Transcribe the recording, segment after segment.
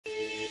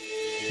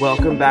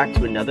Welcome back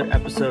to another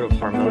episode of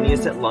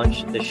Harmonious at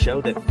Lunch, the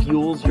show that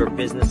fuels your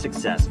business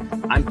success.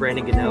 I'm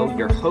Brandon Gano,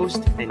 your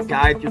host and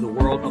guide through the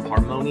world of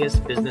harmonious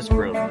business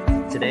growth.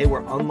 Today,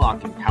 we're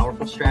unlocking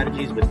powerful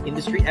strategies with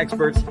industry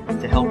experts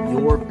to help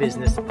your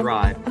business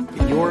thrive.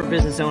 If you're a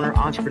business owner,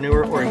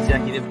 entrepreneur, or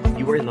executive,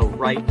 you are in the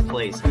right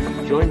place.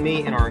 Join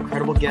me and our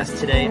incredible guests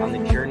today on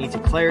the journey to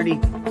clarity,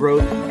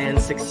 growth,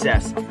 and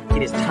success.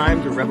 It is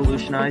time to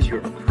revolutionize your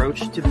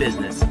approach to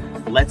business.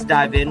 Let's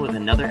dive in with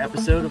another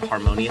episode of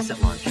Harmonious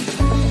at Lunch.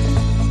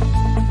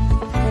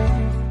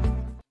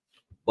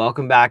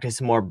 Welcome back to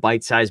some more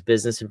bite-sized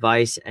business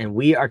advice, and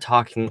we are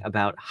talking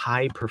about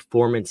high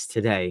performance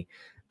today.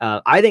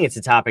 I think it's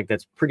a topic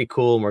that's pretty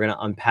cool, and we're going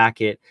to unpack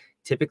it.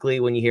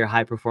 Typically, when you hear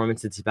high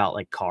performance, it's about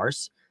like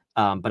cars,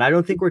 but I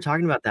don't think we're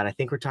talking about that. I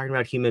think we're talking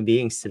about human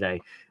beings today,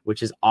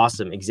 which is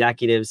awesome.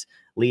 Executives,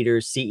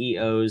 leaders,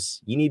 CEOs,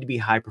 you need to be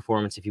high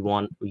performance if you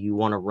want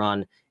to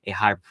run a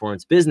high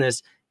performance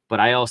business. But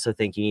I also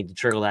think you need to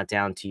trickle that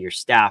down to your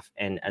staff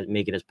and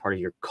make it as part of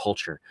your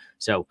culture.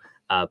 So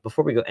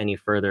before we go any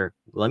further,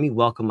 let me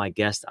welcome my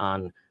guest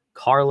on,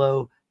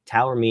 Carlo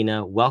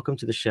Taormina. Welcome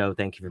to the show.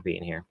 Thank you for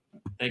being here.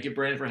 Thank you,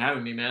 Brandon, for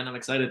having me, man. I'm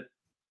excited.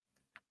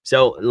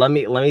 So let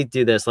me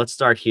do this. Let's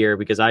start here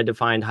because I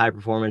defined high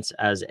performance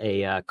as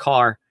a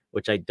car,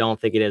 which I don't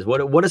think it is.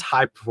 What does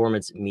high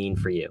performance mean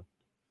for you?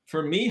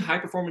 For me, high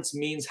performance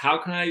means how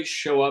can I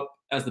show up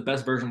as the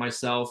best version of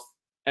myself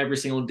every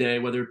single day,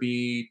 whether it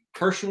be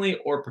personally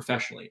or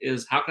professionally,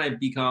 is how can I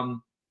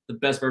become the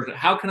best version?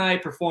 How can I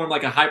perform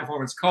like a high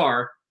performance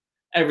car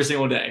every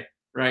single day,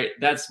 right?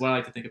 That's what I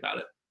like to think about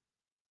it.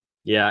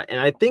 Yeah. And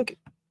I think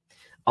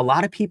a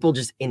lot of people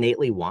just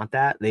innately want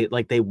that.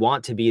 They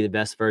want to be the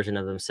best version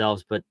of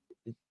themselves, but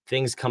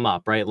things come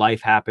up, right?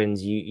 Life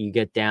happens. You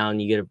get down,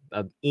 you get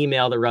a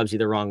email that rubs you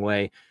the wrong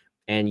way,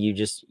 and you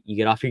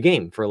get off your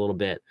game for a little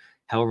bit,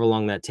 however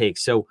long that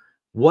takes. So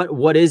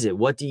what is it?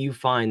 What do you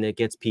find that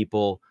gets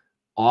people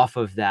off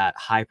of that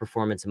high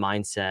performance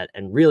mindset,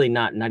 and really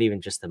not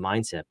even just the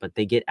mindset, but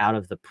they get out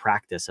of the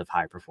practice of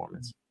high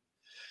performance?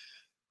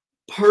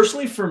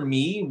 Personally, for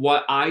me,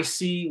 what I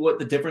see, what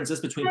the difference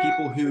is between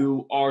people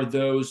who are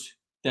those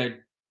that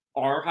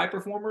are high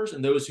performers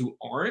and those who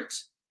aren't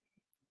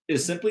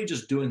is simply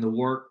just doing the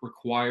work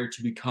required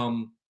to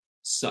become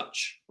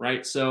such,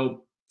 right?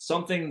 So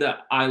something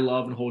that I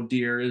love and hold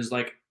dear is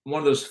like one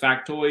of those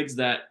factoids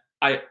that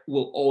I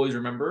will always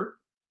remember,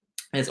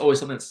 and it's always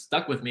something that's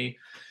stuck with me,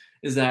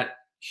 is that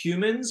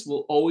humans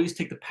will always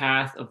take the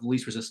path of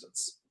least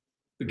resistance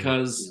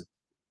because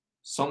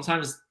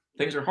sometimes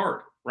things are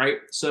hard, right?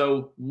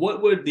 So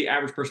what would the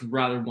average person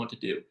rather want to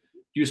do?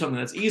 Do something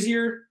that's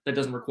easier, that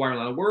doesn't require a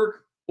lot of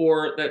work,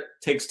 or that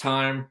takes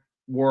time,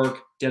 work,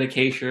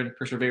 dedication,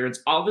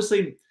 perseverance?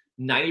 Obviously,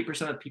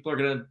 90% of people are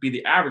going to be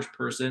the average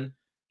person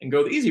and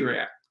go the easy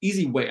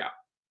way out.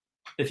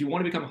 If you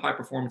want to become a high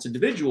performance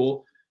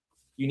individual,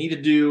 you need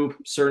to do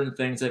certain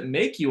things that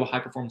make you a high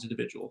performance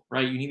individual,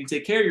 right? You need to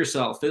take care of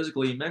yourself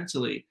physically,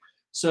 mentally.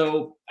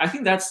 So I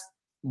think that's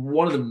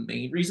one of the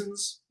main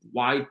reasons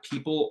why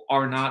people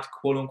are not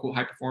quote unquote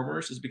high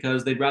performers, is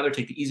because they'd rather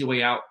take the easy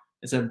way out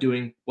instead of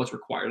doing what's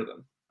required of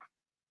them.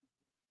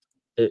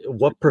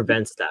 What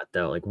prevents that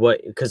though? Like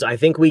because I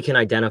think we can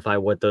identify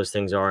what those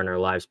things are in our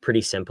lives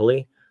pretty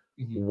simply.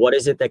 Mm-hmm. What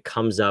is it that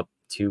comes up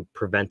to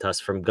prevent us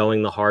from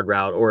going the hard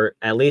route, or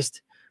at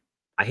least,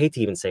 I hate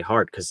to even say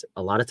hard, because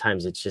a lot of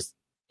times it's just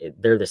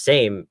they're the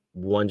same.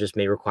 One just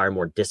may require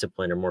more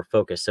discipline or more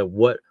focus. So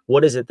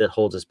what is it that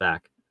holds us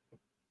back?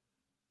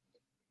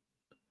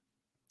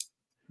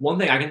 One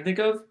thing I can think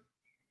of,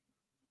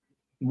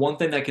 one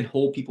thing that can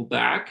hold people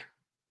back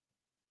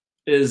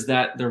is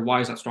that their why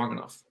is not strong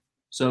enough.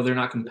 So they're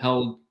not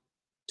compelled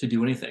to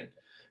do anything.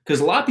 Because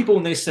a lot of people,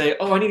 when they say,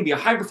 oh, I need to be a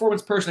high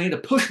performance person, I need to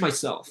push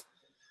myself.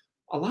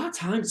 A lot of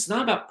times it's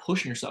not about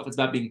pushing yourself. It's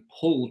about being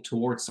pulled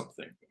towards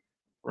something,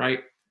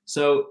 right?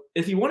 So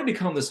if you want to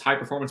become this high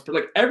performance,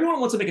 like everyone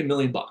wants to make $1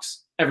 million,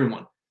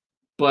 everyone.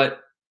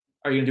 But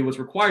are you going to do what's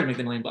required to make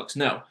the $1 million?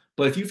 No.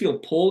 But if you feel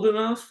pulled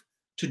enough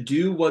to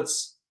do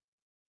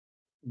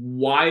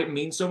why it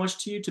means so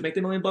much to you to make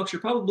the $1 million,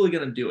 you're probably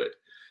going to do it.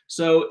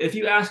 So if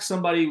you ask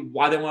somebody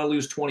why they want to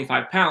lose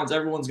 25 pounds,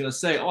 everyone's going to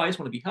say, oh, I just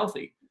want to be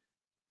healthy.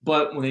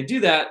 But when they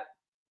do that,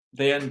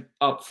 they end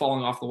up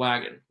falling off the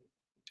wagon.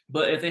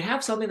 But if they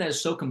have something that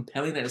is so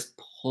compelling that is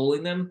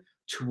pulling them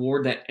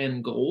toward that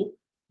end goal,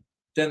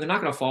 then they're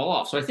not going to fall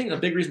off. So I think a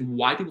big reason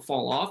why people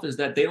fall off is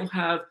that they don't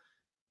have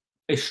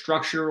a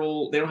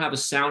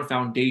sound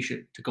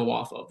foundation to go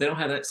off of. They don't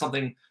have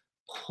something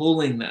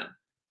pulling them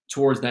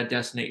towards that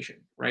destination,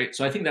 right?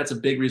 So I think that's a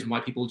big reason why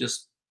people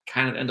just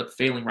kind of end up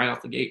failing right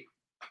off the gate.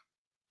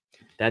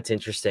 That's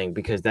interesting,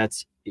 because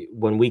that's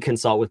when we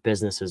consult with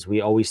businesses,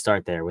 we always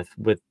start there with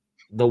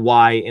the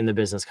why in the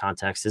business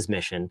context is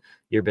mission,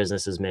 your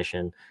business is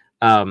mission.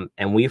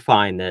 And we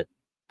find that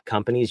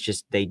companies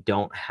just, they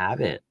don't have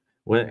it.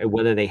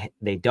 Whether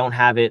they don't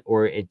have it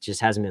or it just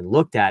hasn't been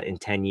looked at in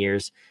 10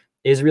 years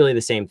is really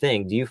the same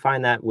thing. Do you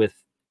find that with,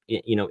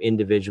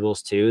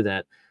 individuals too,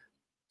 that,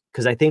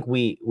 because I think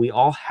we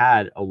all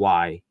had a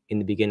why in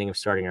the beginning of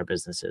starting our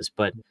businesses,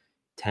 but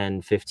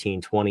 10,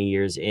 15, 20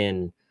 years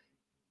in,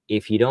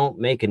 if you don't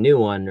make a new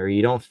one or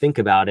you don't think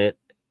about it,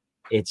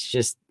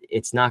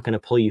 it's not going to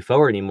pull you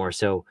forward anymore.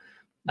 So,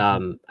 I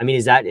mean,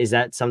 is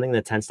that something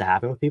that tends to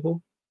happen with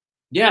people?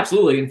 Yeah,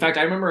 absolutely. In fact,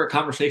 I remember a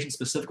conversation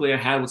specifically I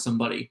had with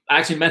somebody. I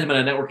actually met him at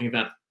a networking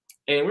event,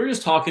 and we were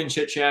just talking,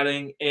 chit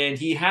chatting, and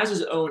he has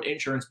his own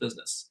insurance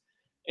business.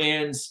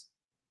 And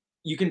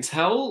you can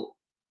tell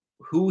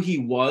who he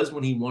was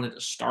when he wanted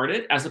to start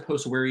it as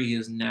opposed to where he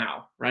is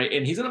now, right?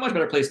 And he's in a much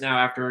better place now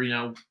after,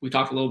 we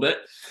talked a little bit.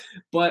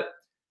 But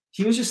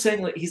he was just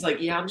saying, like, he's like,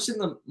 yeah, I'm just in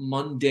the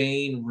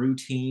mundane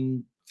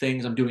routine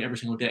things I'm doing every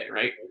single day,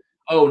 right?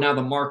 Oh, now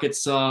the market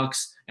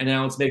sucks, and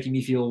now it's making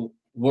me feel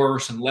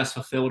worse and less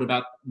fulfilled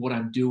about what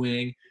I'm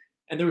doing.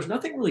 And there was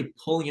nothing really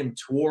pulling him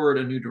toward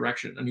a new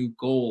direction, a new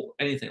goal,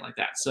 anything like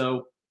that.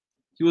 So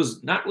he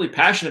was not really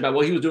passionate about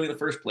what he was doing in the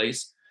first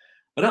place.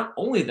 But not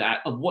only that,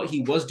 of what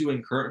he was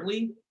doing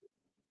currently,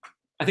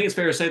 I think it's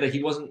fair to say that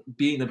he wasn't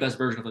being the best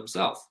version of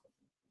himself.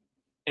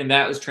 And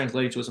that was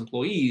translated to his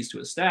employees, to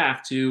his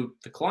staff, to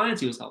the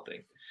clients he was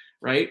helping,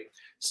 right?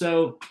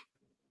 So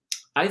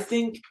I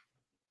think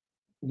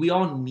we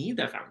all need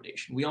that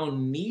foundation. We all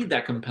need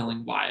that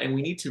compelling why. And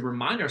we need to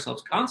remind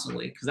ourselves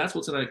constantly, because that's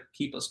what's going to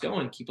keep us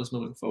going, keep us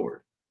moving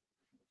forward.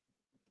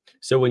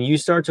 So when you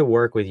start to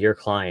work with your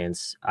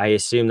clients, I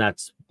assume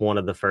that's one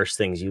of the first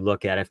things you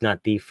look at, if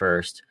not the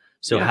first.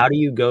 So Yeah. how do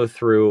you go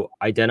through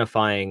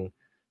identifying,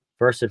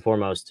 first and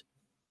foremost,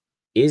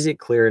 is it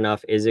clear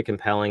enough? Is it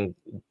compelling?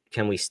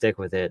 Can we stick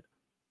with it?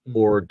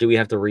 Or do we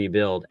have to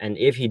rebuild? And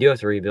if you do have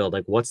to rebuild,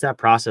 like, what's that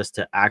process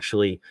to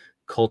actually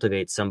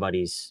cultivate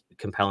somebody's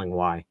compelling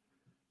why?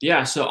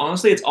 Yeah. So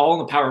honestly, it's all in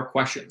the power of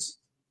questions,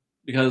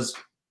 because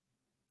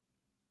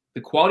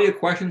the quality of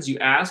questions you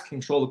ask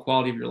control the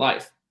quality of your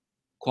life,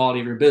 quality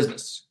of your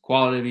business,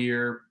 quality of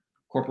your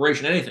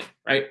corporation, anything,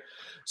 right?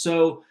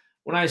 So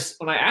when I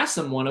ask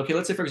someone, okay,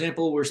 let's say for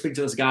example we're speaking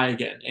to this guy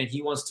again, and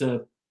he wants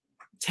to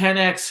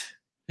 10x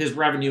his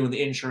revenue in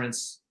the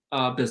insurance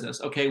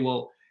business. Okay,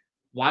 well,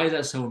 why is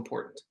that so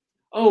important?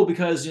 Oh,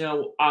 because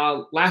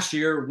last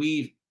year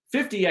we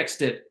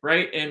 50x'd it,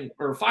 right, and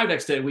or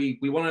 5x'd it. We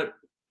want to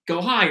go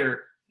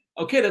higher.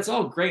 Okay, that's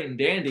all great and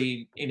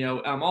dandy.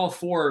 I'm all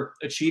for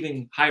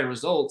achieving higher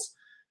results,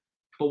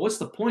 but what's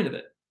the point of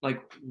it?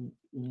 Like,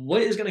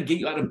 what is going to get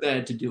you out of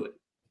bed to do it?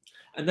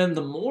 And then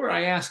the more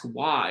I ask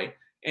why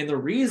and the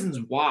reasons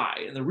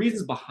why and the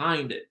reasons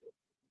behind it,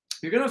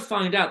 you're going to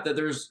find out that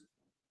there's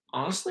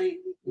honestly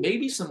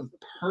maybe some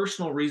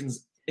personal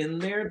reasons in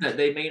there that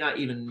they may not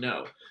even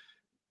know.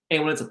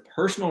 And when it's a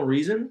personal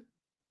reason,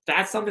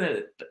 that's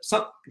something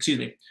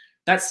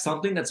that's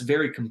something that's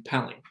very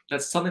compelling.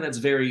 That's something that's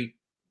very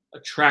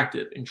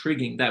attractive,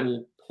 intriguing, that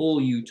will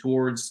pull you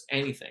towards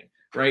anything,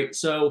 right?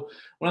 So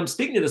when I'm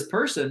speaking to this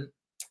person,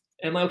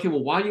 I'm like, okay,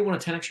 well, why do you want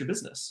to 10x your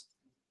business?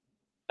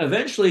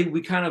 Eventually,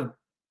 we kind of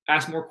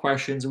asked more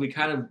questions and we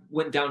kind of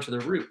went down to the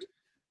root.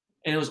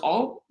 And it was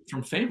all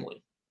from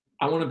family.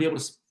 I want to be able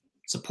to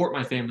support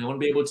my family. I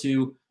want to be able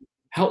to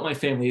help my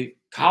family.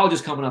 College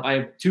is coming up. I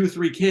have 2,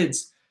 3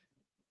 kids.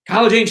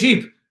 College ain't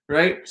cheap,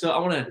 right? So I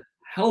want to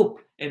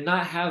help and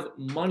not have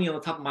money on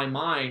the top of my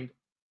mind.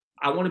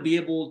 I want to be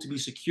able to be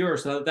secure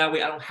so that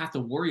way I don't have to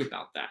worry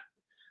about that.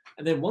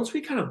 And then once we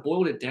kind of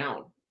boiled it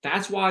down,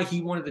 that's why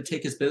he wanted to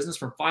take his business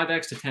from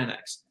 5x to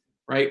 10x,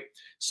 right?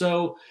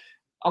 So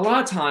a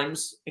lot of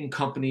times in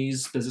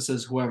companies,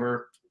 businesses,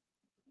 whoever,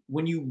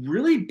 when you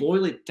really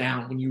boil it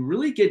down, when you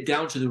really get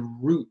down to the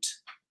root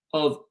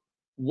of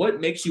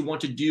what makes you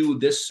want to do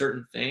this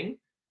certain thing,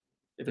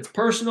 if it's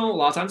personal, a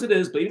lot of times it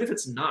is, but even if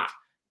it's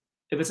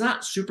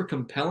not super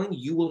compelling,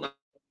 you will not.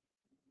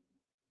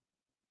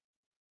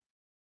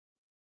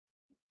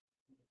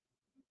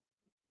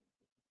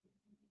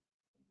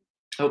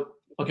 Oh,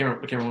 okay, my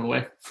camera went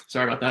away.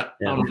 Sorry about that.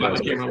 Yeah, I don't know why my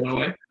camera went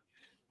away.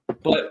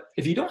 But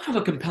if you don't have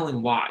a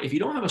compelling why, if you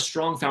don't have a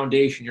strong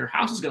foundation, your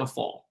house is going to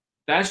fall.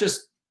 That's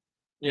just,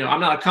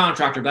 I'm not a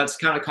contractor, but that's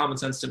kind of common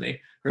sense to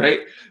me,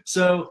 right?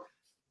 So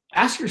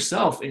ask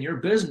yourself in your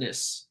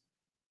business,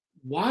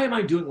 why am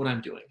I doing what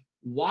I'm doing?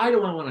 Why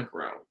do I want to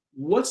grow?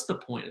 What's the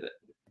point of it?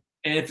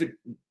 And if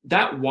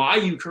that why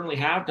you currently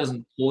have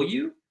doesn't pull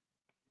you,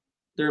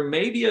 there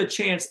may be a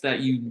chance that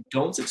you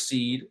don't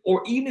succeed,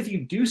 or even if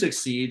you do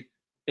succeed,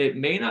 it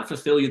may not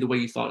fulfill you the way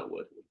you thought it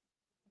would.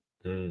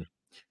 Mm.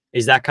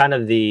 Is that kind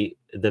of the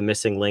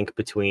missing link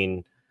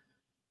between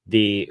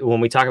when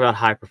we talk about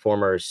high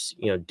performers,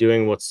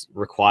 doing what's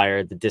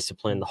required, the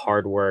discipline, the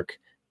hard work,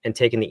 and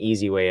taking the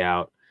easy way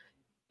out?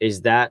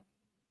 Is that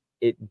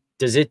it?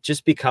 Does it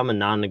just become a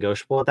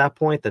non-negotiable at that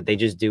point, that they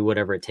just do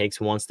whatever it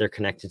takes once they're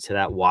connected to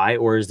that why?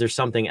 Or is there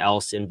something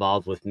else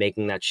involved with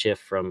making that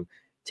shift from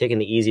taking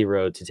the easy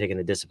road to taking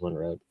the discipline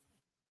road?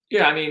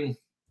 Yeah, I mean,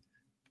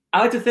 I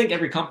like to think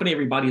every company,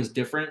 everybody is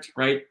different,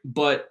 right?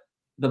 But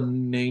the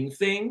main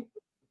thing,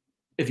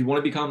 if you want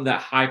to become that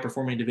high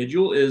performing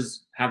individual,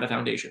 is have that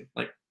foundation.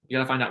 Like, you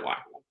got to find out why,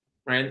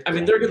 right? I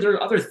mean, there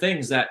are other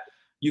things that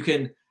you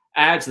can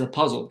add to the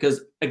puzzle,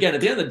 because again,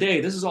 at the end of the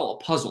day, this is all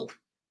a puzzle.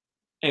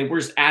 and we're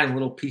just adding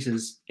little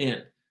pieces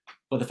in.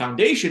 But the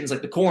foundation is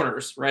like the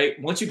corners, right?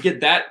 Once you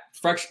get that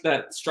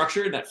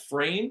structure, that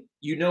frame,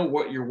 you know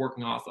what you're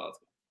working off of.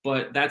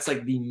 But that's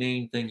like the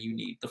main thing you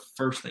need, the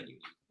first thing you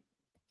need.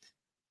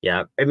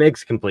 Yeah, it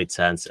makes complete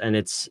sense. And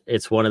it's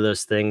one of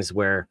those things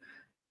where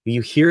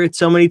you hear it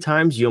so many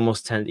times, you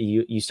almost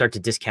you start to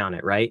discount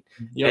it, right?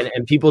 Yep.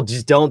 And people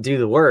just don't do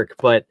the work,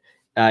 but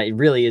it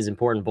really is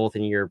important both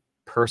in your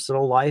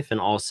personal life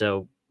and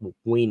also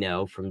we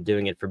know from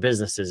doing it for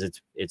businesses,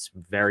 it's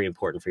very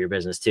important for your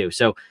business too.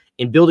 So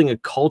in building a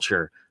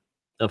culture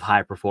of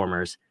high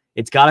performers,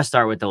 it's got to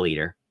start with the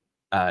leader.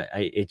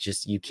 It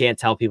just, you can't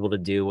tell people to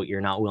do what you're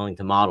not willing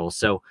to model.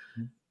 So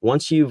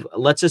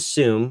let's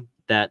assume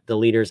that the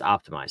leader is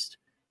optimized.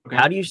 Okay.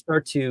 How do you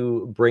start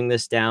to bring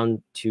this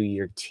down to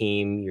your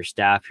team, your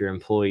staff, your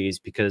employees?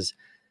 Because,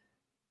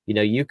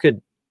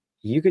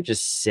 you could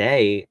just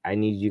say, I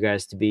need you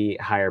guys to be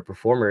higher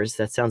performers.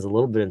 That sounds a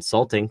little bit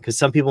insulting because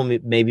some people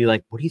may be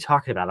like, what are you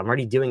talking about? I'm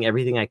already doing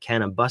everything I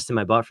can. I'm busting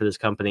my butt for this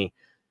company.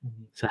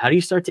 So how do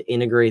you start to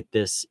integrate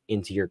this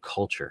into your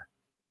culture?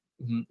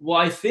 Well,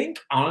 I think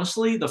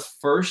honestly, the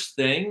first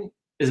thing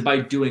is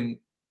by doing,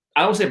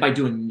 I don't say by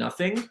doing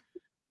nothing,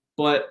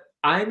 but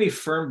I'm a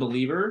firm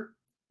believer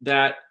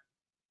that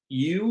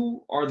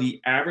you are the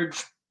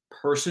average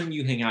person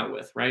you hang out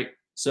with, right?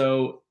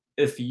 So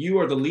if you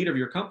are the leader of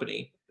your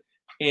company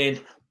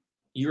and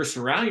you're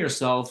surrounding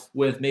yourself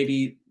with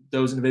maybe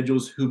those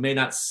individuals who may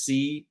not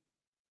see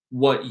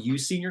what you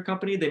see in your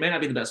company, they may not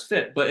be the best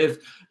fit. But if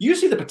you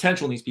see the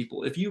potential in these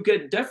people, if you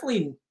get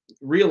definitely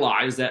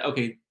realize that,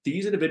 okay,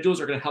 these individuals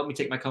are going to help me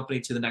take my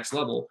company to the next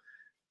level.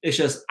 It's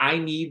just I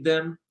need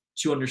them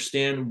to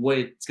understand what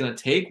it's going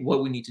to take,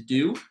 what we need to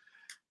do.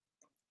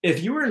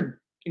 If you were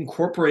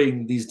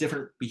incorporating these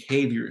different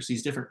behaviors,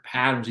 these different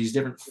patterns, these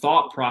different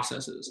thought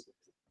processes,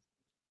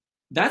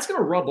 that's going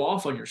to rub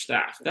off on your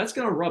staff. That's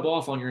going to rub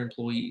off on your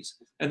employees.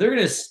 And they're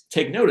going to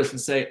take notice and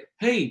say,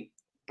 hey,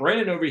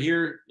 Brandon over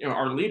here,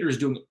 our leader is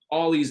doing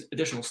all these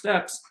additional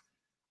steps.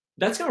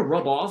 That's going to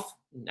rub off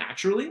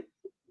naturally,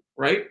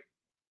 right?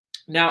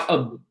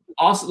 Now,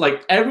 also,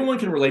 like everyone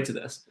can relate to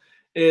this,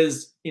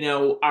 is,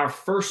 our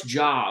first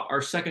job,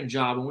 our second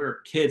job when we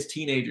were kids,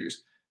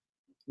 teenagers,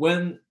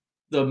 when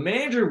the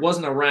manager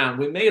wasn't around,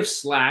 we may have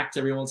slacked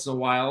every once in a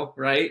while,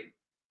 right?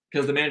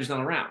 Because the manager's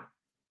not around.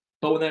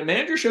 But when that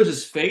manager shows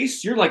his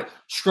face, you're like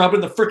scrubbing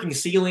the freaking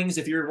ceilings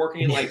if you're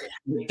working in like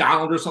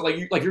McDonald's or something.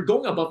 You're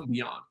going above and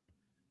beyond.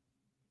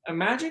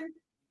 Imagine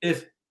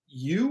if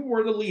you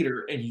were the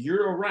leader and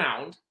you're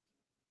around,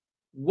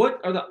 what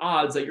are the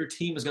odds that your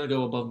team is going to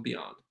go above and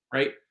beyond,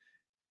 right?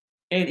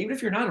 And even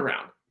if you're not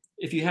around,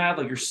 if you have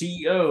like your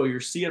CEO,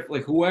 your CF,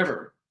 like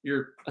whoever,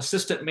 your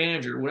assistant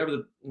manager, whatever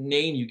the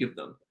name you give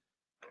them,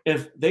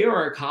 if they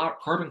are a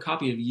carbon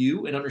copy of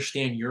you and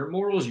understand your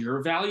morals,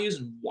 your values,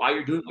 and why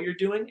you're doing what you're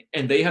doing,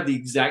 and they have the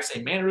exact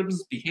same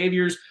mannerisms,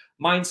 behaviors,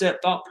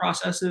 mindset, thought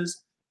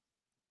processes,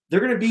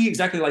 they're going to be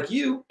exactly like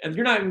you, and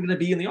you're not even going to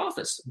be in the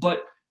office.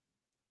 But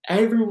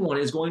everyone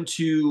is going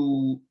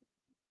to,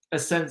 a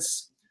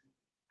sense,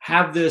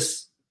 have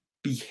this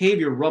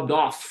behavior rubbed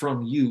off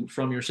from you,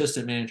 from your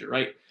assistant manager,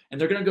 right?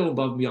 And they're going to go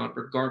above and beyond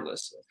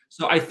regardless.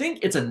 So I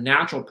think it's a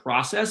natural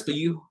process, but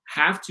you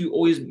have to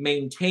always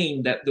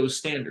maintain those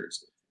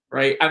standards,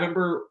 right? I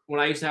remember when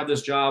I used to have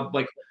this job,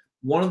 like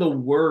one of the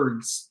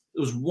words, it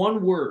was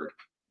one word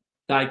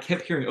that I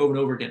kept hearing over and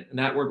over again, and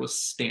that word was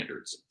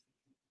standards.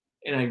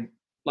 And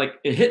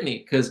it hit me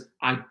because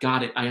I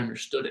got it, I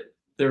understood it.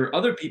 There are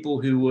other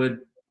people who would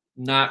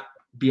not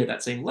be at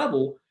that same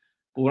level,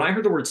 but when I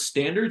heard the word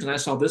standards and I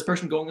saw this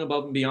person going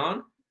above and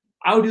beyond,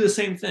 I would do the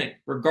same thing,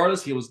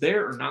 regardless if he was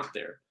there or not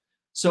there.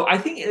 So I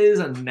think it is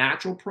a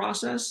natural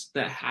process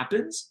that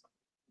happens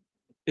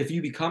if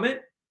you become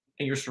it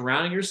and you're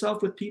surrounding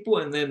yourself with people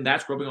and then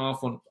that's rubbing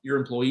off on your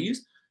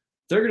employees,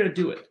 they're going to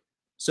do it.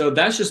 So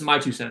that's just my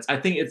 2 cents. I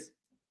think it's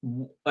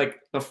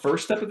like the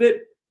first step of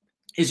it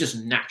is just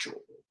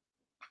natural.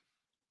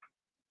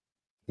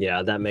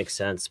 Yeah, that makes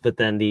sense. But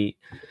then the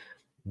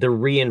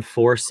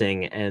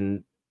reinforcing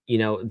and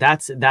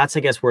that's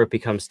I guess where it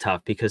becomes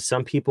tough because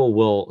some people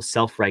will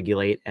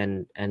self-regulate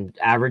and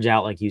average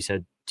out, like you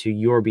said, to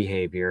your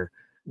behavior.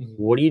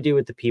 What do you do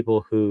with the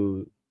people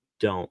who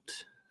don't?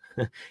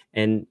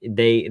 And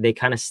they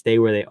kind of stay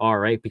where they are,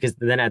 right? Because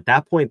then at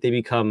that point they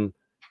become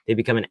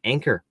an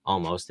anchor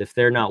almost if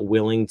they're not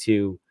willing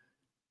to,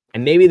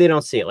 and maybe they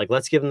don't see it. Like,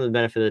 let's give them the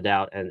benefit of the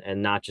doubt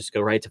and not just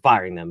go right to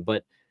firing them.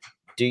 But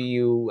do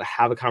you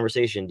have a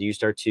conversation? Do you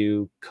start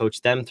to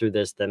coach them through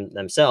this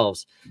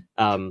themselves?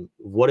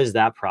 What does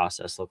that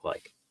process look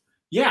like?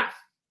 Yeah.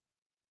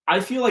 I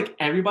feel like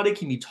everybody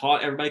can be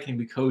taught, everybody can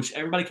be coached,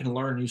 everybody can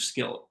learn a new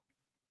skill.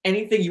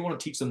 Anything you want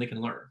to teach them, they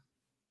can learn.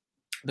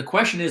 The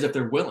question is if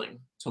they're willing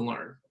to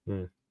learn,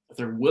 if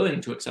they're willing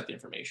to accept the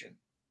information.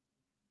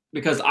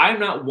 Because I'm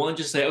not one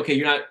to say, okay,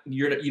 you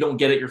don't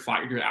get it, you're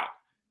fired, you're out.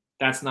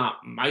 That's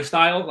not my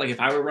style. Like if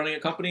I were running a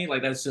company,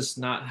 like that's just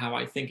not how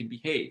I think and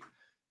behave.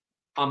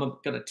 I'm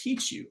gonna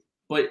teach you,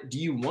 but do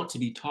you want to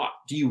be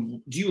taught? Do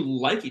you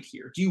like it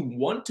here? Do you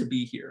want to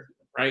be here?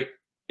 Right?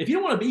 If you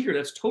don't want to be here,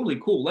 that's totally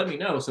cool. Let me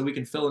know so we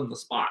can fill in the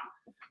spot.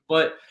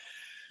 But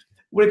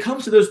when it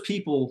comes to those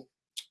people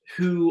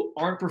who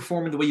aren't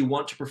performing the way you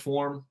want to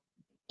perform,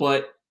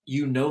 but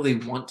you know they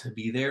want to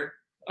be there,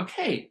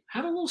 okay,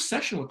 have a little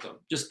session with them.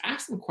 Just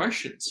ask them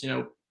questions,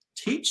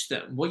 teach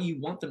them what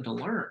you want them to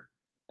learn.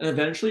 And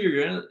eventually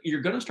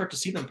you're gonna start to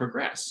see them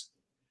progress.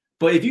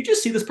 But if you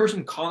just see this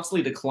person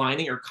constantly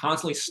declining or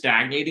constantly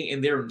stagnating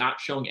and they're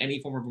not showing any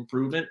form of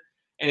improvement,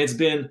 and it's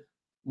been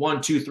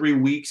 1, 2, 3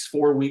 weeks,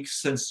 4 weeks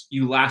since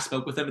you last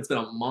spoke with them, it's been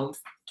a month,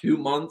 2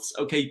 months,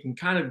 okay, you can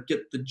kind of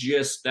get the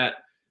gist that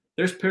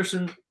this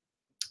person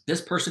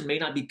may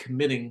not be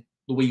committing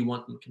the way you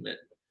want them to commit.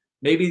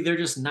 Maybe they're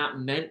just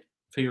not meant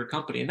for your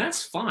company, and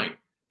that's fine.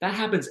 That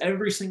happens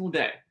every single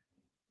day.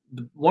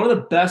 One of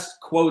the best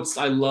quotes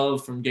I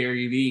love from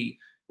Gary Vee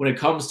when it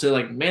comes to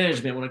like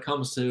management, when it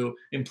comes to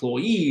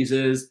employees,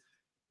 is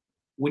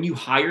when you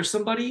hire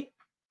somebody,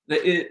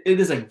 that it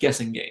is a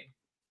guessing game.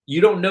 You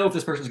don't know if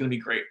this person is going to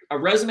be great. A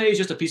resume is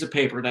just a piece of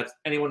paper that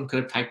anyone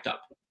could have typed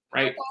up,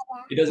 right?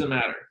 It doesn't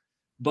matter.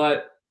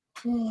 But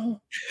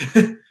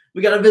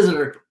we got a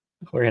visitor.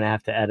 We're going to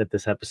have to edit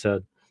this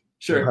episode.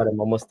 Sure. But I'm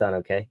almost done,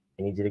 okay?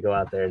 I need you to go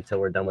out there until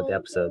we're done with the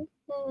episode.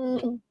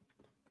 Come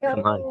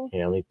on.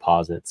 Here, let me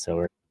pause it.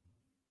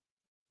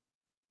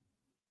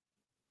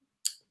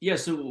 Yeah,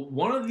 so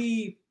one of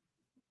the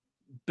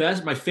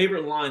best, my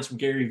favorite lines from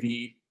Gary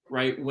Vee,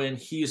 right, when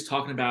he's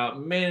talking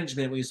about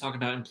management, when he's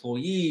talking about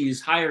employees,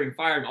 hiring,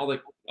 firing, all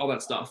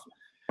that stuff,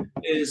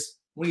 is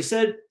when he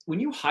said, when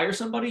you hire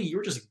somebody,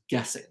 you're just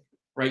guessing,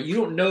 right? You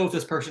don't know if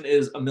this person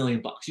is $1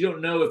 million. You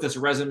don't know if this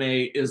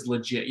resume is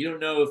legit. You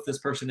don't know if this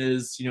person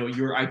is,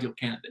 your ideal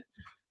candidate.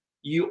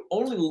 You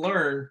only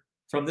learn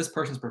from this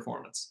person's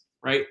performance,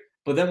 right?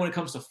 But then when it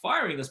comes to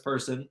firing this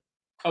person,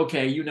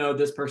 okay,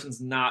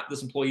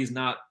 this employee is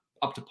not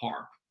up to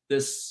par.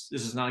 This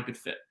is not a good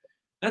fit.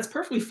 That's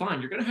perfectly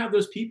fine. You're going to have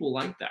those people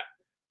like that.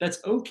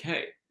 That's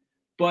okay.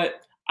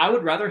 But I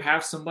would rather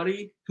have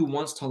somebody who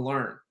wants to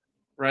learn,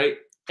 right?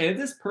 And if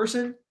this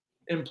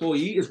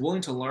employee is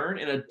willing to learn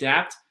and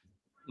adapt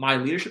my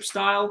leadership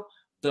style,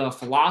 the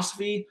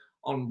philosophy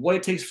on what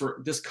it takes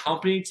for this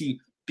company to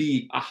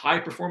be a high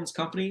performance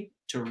company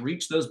to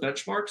reach those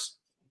benchmarks,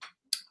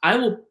 I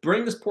will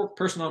bring this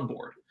person on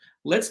board.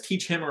 Let's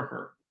teach him or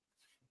her.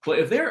 But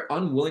if they're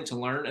unwilling to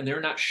learn and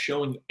they're not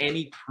showing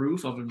any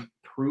proof of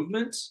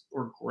improvement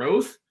or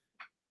growth,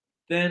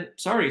 then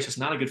sorry, it's just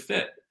not a good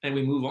fit, and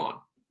we move on.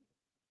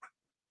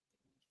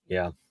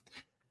 Yeah,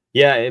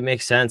 it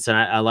makes sense, and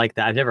I like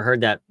that. I've never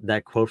heard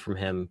that quote from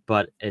him,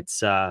 but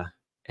it's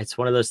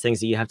one of those things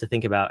that you have to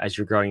think about as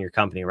you're growing your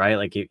company, right?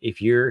 Like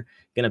if you're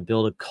going to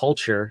build a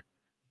culture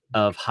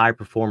of high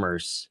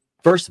performers,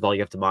 first of all,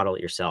 you have to model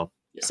it yourself.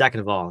 Yeah.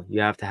 Second of all,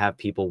 you have to have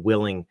people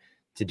willing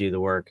to do the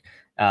work.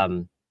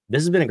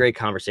 This has been a great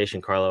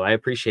conversation, Carlo. I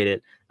appreciate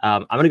it.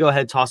 I'm going to go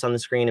ahead, toss on the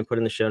screen and put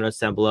in the show notes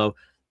down below.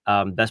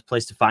 Best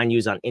place to find you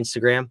is on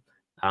Instagram.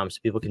 So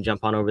people can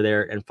jump on over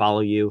there and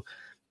follow you.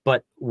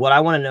 But what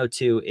I want to know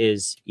too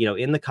is,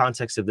 in the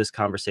context of this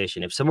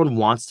conversation, if someone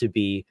wants to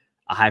be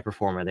a high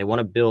performer, they want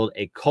to build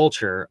a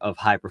culture of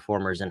high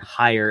performers and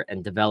hire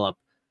and develop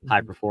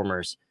high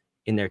performers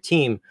in their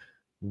team,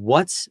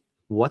 what's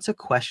a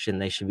question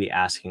they should be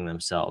asking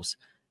themselves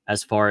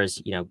as far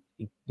as,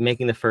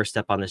 making the first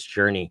step on this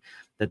journey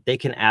that they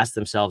can ask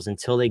themselves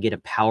until they get a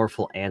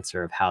powerful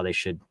answer of how they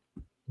should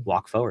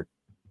walk forward?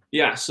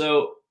 Yeah.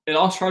 So it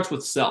all starts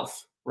with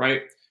self,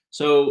 right?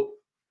 So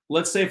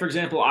let's say, for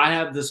example, I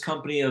have this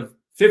company of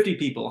 50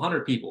 people,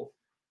 100 people,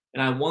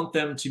 and I want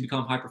them to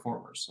become high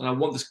performers, and I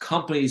want this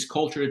company's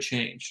culture to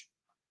change.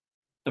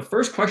 The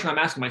first question I'm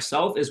asking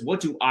myself is, what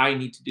do I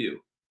need to do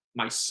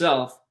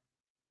myself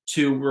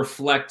to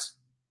reflect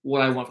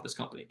what I want for this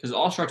company? Because it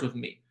all starts with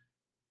me,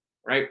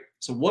 right?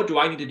 So what do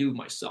I need to do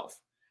myself?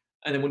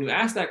 And then when you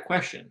ask that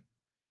question,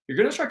 you're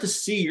going to start to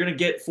see, you're going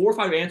to get 4 or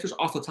 5 answers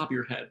off the top of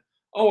your head.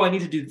 Oh, I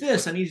need to do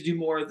this. I need to do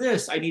more of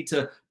this. I need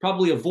to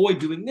probably avoid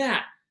doing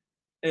that.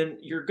 And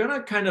you're going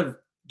to kind of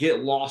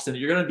get lost in it.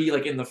 You're going to be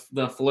like in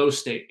the flow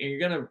state, and you're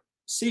going to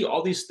see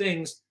all these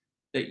things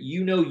that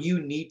you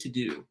need to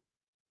do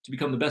to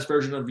become the best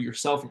version of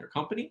yourself and your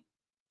company.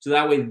 So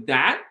that way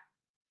that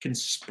can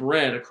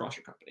spread across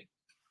your company.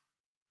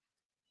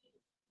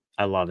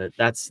 I love it.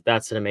 That's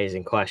an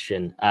amazing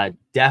question.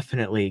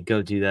 Definitely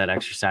go do that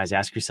exercise.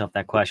 Ask yourself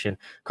that question.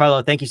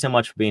 Carlo, thank you so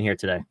much for being here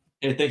today.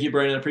 Hey, thank you,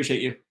 Brandon. I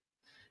appreciate you.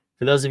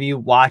 For those of you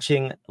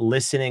watching,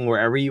 listening,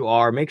 wherever you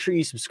are, make sure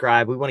you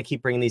subscribe. We want to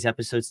keep bringing these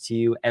episodes to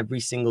you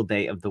every single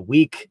day of the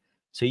week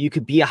so you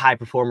could be a high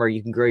performer,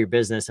 you can grow your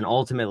business, and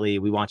ultimately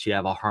we want you to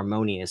have a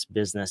harmonious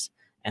business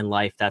and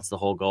life. That's the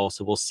whole goal.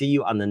 So we'll see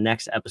you on the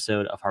next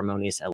episode of Harmonious.